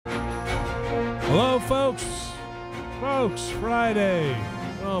Hello, folks. Folks, Friday.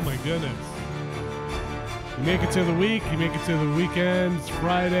 Oh, my goodness. You make it to the week. You make it to the weekend. It's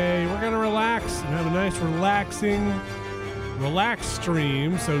Friday. We're going to relax and have a nice, relax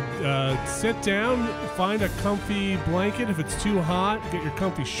stream. So sit down, find a comfy blanket. If it's too hot, get your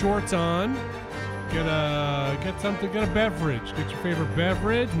comfy shorts on. Get a beverage. Get your favorite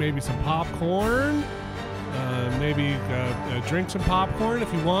beverage. Maybe some popcorn. Maybe drink some popcorn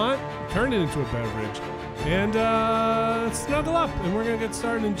if you want. Turn it into a beverage. And snuggle up. And we're going to get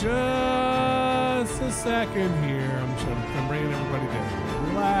started in just a second here. I'm bringing everybody down.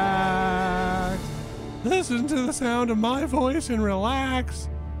 Relax. Listen to the sound of my voice and relax.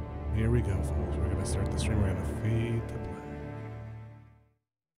 Here we go, folks. We're going to start the stream. We're going to fade to black.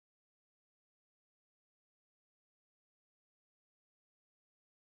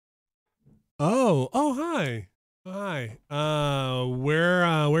 Oh, hi. Hi.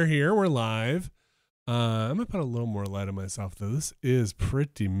 We're here. We're live. I'm gonna put a little more light on myself though. This is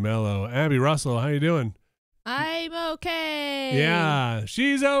pretty mellow. Abby Russell, how you doing? I'm okay. Yeah,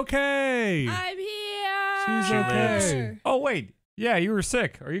 she's okay. I'm here. She's okay. Oh wait, yeah, you were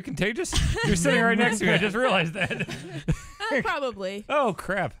sick. Are you contagious? You're sitting right next to me. I just realized that. Probably. Oh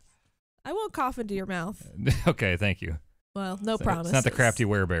crap. I won't cough into your mouth. Okay, thank you. Well, no promises. It's not the crafty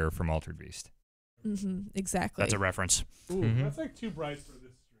werebear from Altered Beast. Exactly. That's a reference. Ooh, that's like too bright for this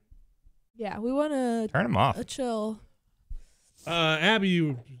stream. Yeah, we want to turn them off. A chill.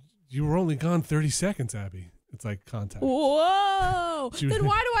 Abby, you were only gone 30 seconds, Abby. It's like contact. Whoa! Then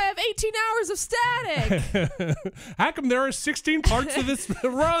why do I have 18 hours of static? How come there are 16 parts of this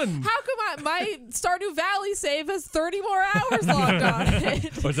run? How come my Stardew Valley save has 30 more hours logged on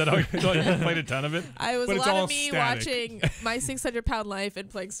it? Was that all you played a ton of it? I was but a it's lot all of me static. watching My 600-Pound Life and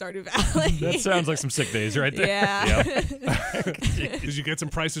playing Stardew Valley. That sounds like some sick days right there. Yeah. Did you get some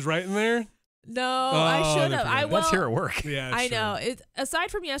prices right in there? No, I should have. That's here at work. Yeah, I know. Aside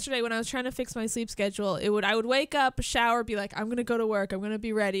from yesterday when I was trying to fix my sleep schedule, I would wake up, shower, be like, I'm going to go to work. I'm going to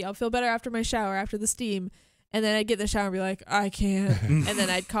be ready. I'll feel better after my shower, after the steam. And then I'd get in the shower and be like, I can't. And then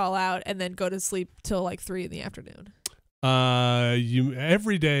I'd call out and then go to sleep till like 3 in the afternoon.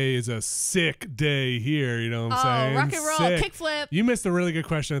 Every day is a sick day here, you know what I'm saying? Rock and roll, sick. kickflip. You missed a really good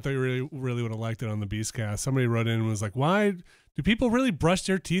question. I thought you really would have liked it on the Beastcast. Somebody wrote in and was like, why do people really brush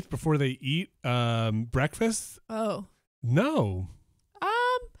their teeth before they eat breakfast? Oh. No.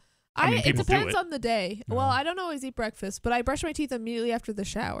 It depends on the day. No. Well, I don't always eat breakfast, but I brush my teeth immediately after the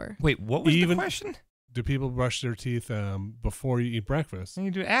shower. Wait, what was the question? Do people brush their teeth before you eat breakfast? And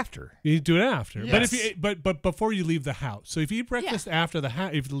you do it after. You do it after. Yes. But before you leave the house. So if you eat breakfast after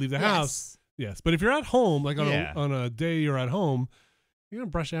if you leave the house, yes. But if you're at home, like on a day you're at home, you're gonna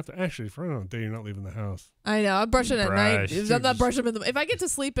brush after. Actually, for a day you're not leaving the house. I know. I'm brushing at night. I'm not brushing if I get to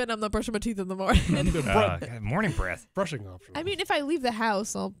sleep in, I'm not brushing my teeth in the morning. Morning breath. Brushing option. I mean, if I leave the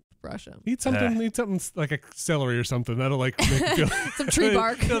house, I'll brush them. Eat something like a celery or something. That'll like make you feel some tree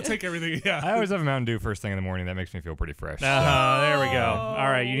bark. It'll take everything. Yeah. I always have a Mountain Dew first thing in the morning. That makes me feel pretty fresh. There we go. All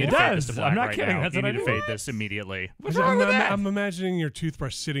right, you need to fade this to black. I'm not right kidding. now. That's you what need I to do. fade this immediately. What's wrong with that? I'm imagining your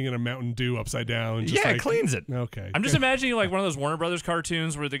toothbrush sitting in a Mountain Dew upside down. Just it cleans it. Okay. I'm just imagining like one of those Warner Brothers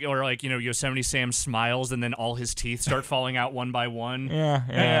cartoons where Yosemite Sam smiles and then all his teeth start falling out one by one. Yeah.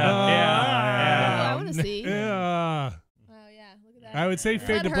 I want to see. Yeah. I would say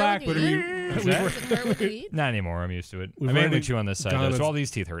fade to black, but not anymore. I'm used to it. I mainly chew on this side, so all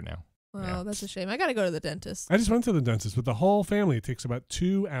these teeth hurt now. Oh, that's a shame. I got to go to the dentist. I just went to the dentist with the whole family. It takes about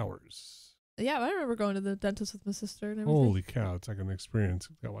 2 hours. Yeah, I remember going to the dentist with my sister and everything. Holy cow, it's like an experience.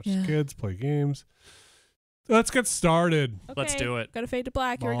 Gotta watch the kids, play games. Let's get started. Okay, let's do it. Got to fade to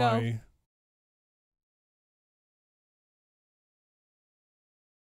black. Here we go.